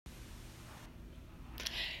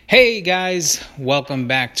Hey guys, welcome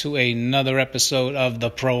back to another episode of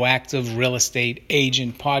the Proactive Real Estate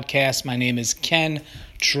Agent Podcast. My name is Ken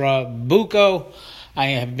Trabucco. I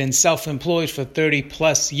have been self-employed for 30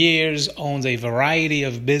 plus years, owned a variety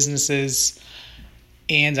of businesses,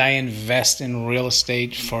 and I invest in real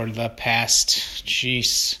estate for the past, 2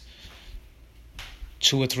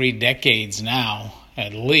 or 3 decades now,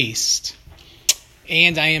 at least.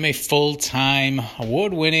 And I am a full-time,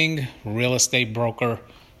 award-winning real estate broker.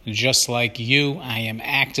 Just like you, I am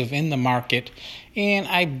active in the market, and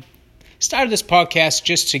I started this podcast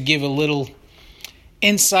just to give a little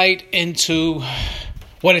insight into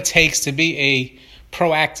what it takes to be a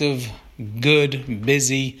proactive, good,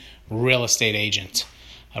 busy real estate agent.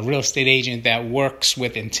 A real estate agent that works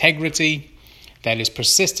with integrity, that is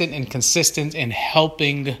persistent and consistent in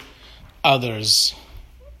helping others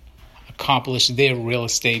accomplish their real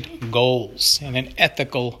estate goals in an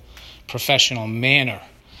ethical, professional manner.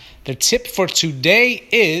 The tip for today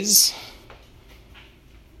is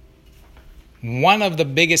one of the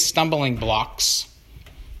biggest stumbling blocks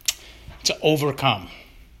to overcome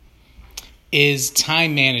is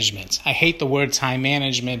time management. I hate the word time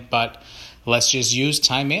management, but let's just use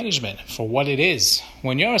time management for what it is.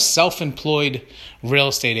 When you're a self-employed real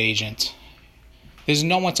estate agent, there's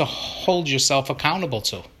no one to hold yourself accountable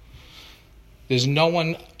to. There's no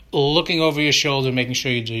one looking over your shoulder making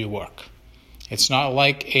sure you do your work. It's not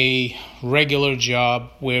like a regular job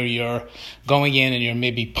where you're going in and you're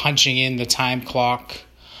maybe punching in the time clock,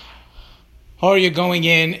 or you're going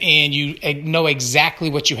in and you know exactly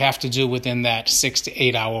what you have to do within that 6 to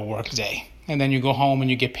 8 hour workday. And then you go home and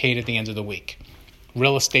you get paid at the end of the week.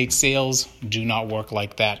 Real estate sales do not work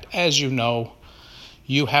like that. As you know,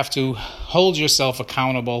 you have to hold yourself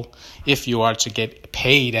accountable if you are to get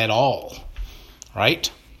paid at all, right?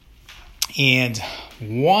 And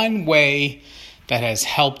one way that has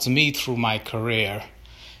helped me through my career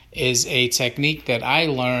is a technique that I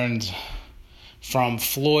learned from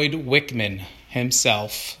Floyd Wickman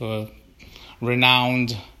himself, a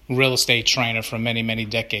renowned real estate trainer for many, many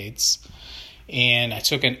decades. And I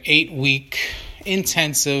took an 8-week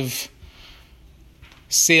intensive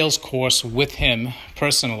sales course with him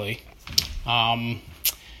personally.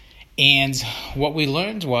 And what we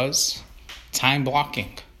learned was time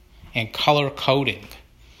blocking and color coding,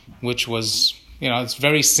 which was, it's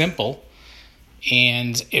very simple,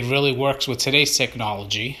 and it really works with today's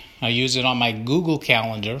technology. I use it on my Google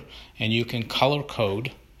Calendar, and you can color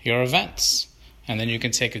code your events, and then you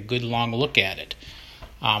can take a good long look at it.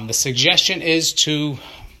 The suggestion is to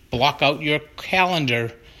block out your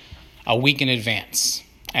calendar a week in advance,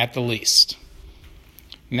 at the least.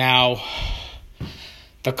 Now,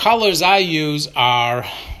 the colors I use are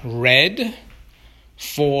red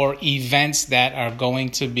for events that are going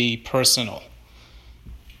to be personal.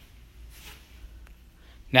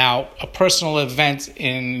 Now, a personal event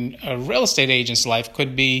in a real estate agent's life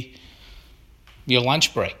could be your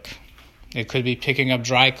lunch break. It could be picking up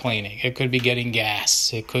dry cleaning. It could be getting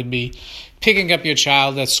gas. It could be picking up your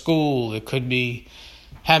child at school. It could be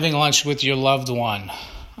having lunch with your loved one.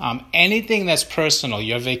 Anything that's personal,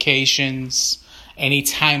 your vacations, any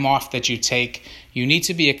time off that you take, you need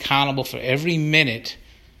to be accountable for every minute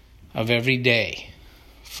of every day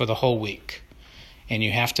for the whole week. And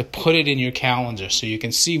you have to put it in your calendar so you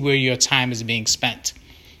can see where your time is being spent.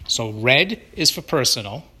 So red is for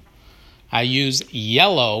personal. I use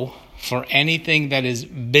yellow for anything that is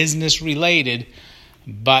business related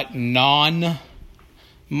but non-money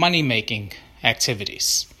making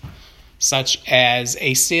activities, such as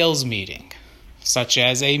a sales meeting, such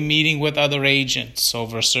as a meeting with other agents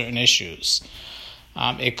over certain issues.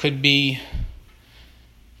 It could be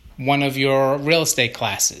one of your real estate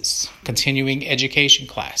classes, continuing education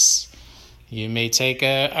class. You may take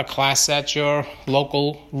a class at your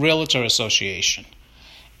local realtor association.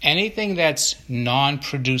 Anything that's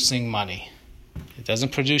non-producing money. It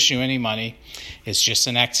doesn't produce you any money. It's just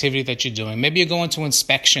an activity that you're doing. Maybe you're going to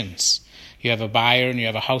inspections. You have a buyer and you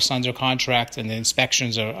have a house under contract and the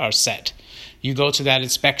inspections are set. You go to that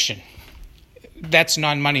inspection. That's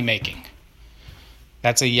non-money making.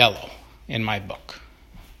 That's a yellow in my book.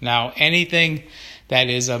 Now, anything that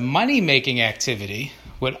is a money-making activity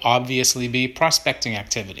would obviously be prospecting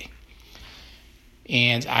activity.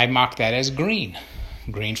 And I mark that as green.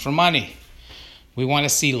 Green for money. We want to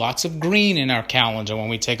see lots of green in our calendar when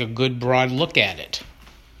we take a good broad look at it.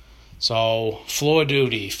 So floor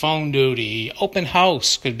duty, phone duty, open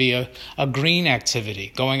house could be a green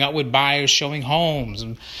activity. Going out with buyers, showing homes,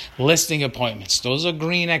 and listing appointments. Those are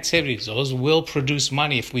green activities. Those will produce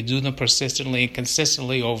money if we do them persistently and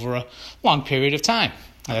consistently over a long period of time.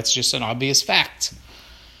 That's just an obvious fact.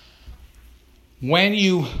 When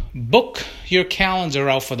you book your calendar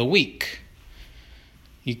out for the week,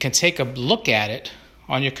 you can take a look at it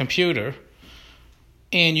on your computer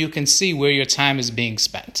and you can see where your time is being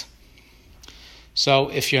spent. So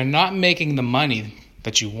if you're not making the money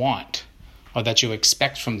that you want or that you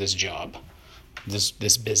expect from this job,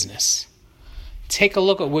 this business, take a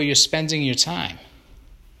look at where you're spending your time.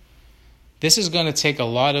 This is going to take a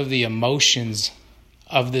lot of the emotions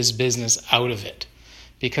of this business out of it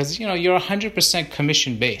because, you're 100%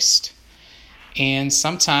 commission based. And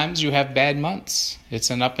sometimes you have bad months. It's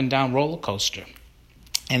an up and down roller coaster.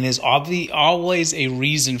 And there's always a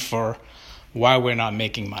reason for why we're not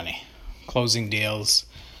making money. Closing deals,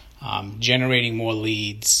 generating more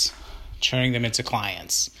leads, turning them into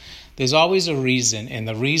clients. There's always a reason, and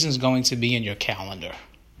the reason is going to be in your calendar.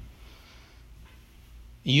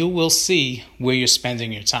 You will see where you're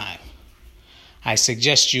spending your time. I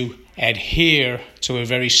suggest you adhere to a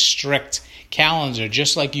very strict calendar,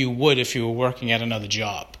 just like you would if you were working at another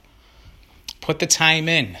job. Put the time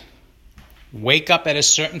in. Wake up at a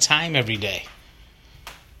certain time every day.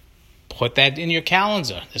 Put that in your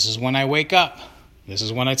calendar. This is when I wake up. This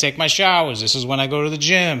is when I take my showers. This is when I go to the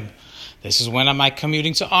gym. This is when I'm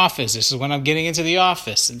commuting to office. This is when I'm getting into the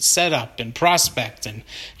office and set up and prospect and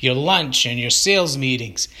your lunch and your sales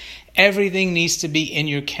meetings. Everything needs to be in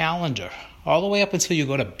your calendar all the way up until you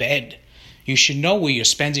go to bed. You should know where you're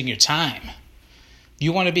spending your time.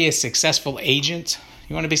 You want to be a successful agent?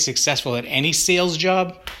 You want to be successful at any sales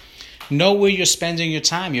job? Know where you're spending your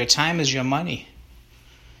time. Your time is your money.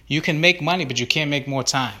 You can make money, but you can't make more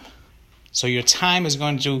time. So your time is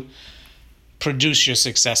going to produce your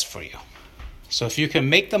success for you. So if you can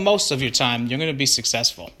make the most of your time, you're going to be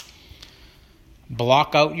successful.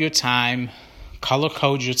 Block out your time, color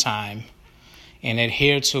code your time, and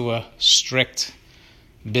adhere to a strict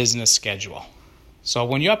business schedule. So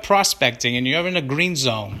when you're prospecting and you're in a green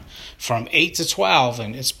zone from 8 to 12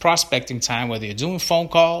 and it's prospecting time, whether you're doing phone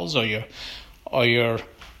calls or you're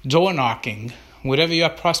door knocking, whatever your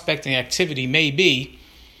prospecting activity may be,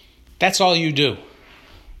 that's all you do.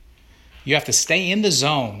 You have to stay in the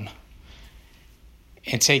zone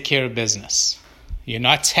and take care of business. You're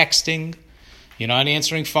not texting. You're not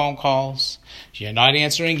answering phone calls. You're not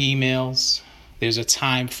answering emails. There's a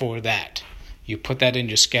time for that. You put that in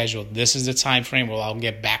your schedule. This is the time frame where I'll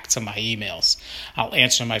get back to my emails. I'll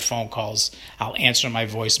answer my phone calls. I'll answer my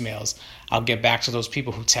voicemails. I'll get back to those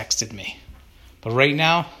people who texted me. But right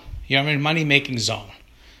now, you're in money-making zone.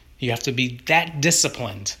 You have to be that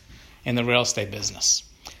disciplined in the real estate business.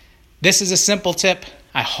 This is a simple tip.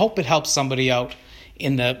 I hope it helps somebody out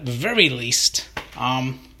in the very least.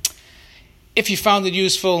 If you found it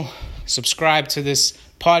useful, subscribe to this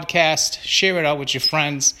podcast, share it out with your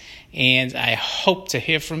friends, and I hope to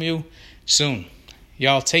hear from you soon.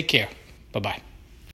 Y'all take care. Bye-bye.